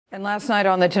And last night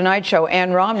on The Tonight Show,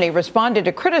 Ann Romney responded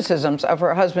to criticisms of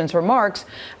her husband's remarks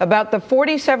about the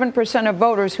 47% of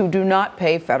voters who do not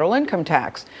pay federal income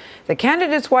tax. The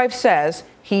candidate's wife says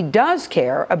he does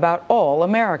care about all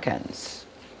Americans.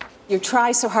 You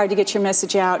try so hard to get your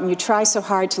message out, and you try so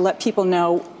hard to let people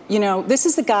know, this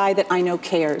is a guy that I know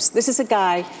cares. This is a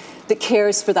guy that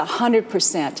cares for the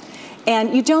 100%.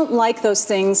 And you don't like those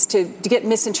things to get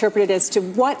misinterpreted as to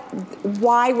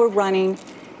why we're running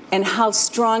and how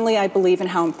strongly I believe and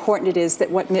how important it is that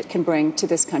what Mitt can bring to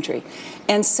this country.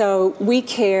 And so we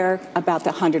care about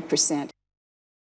the 100%.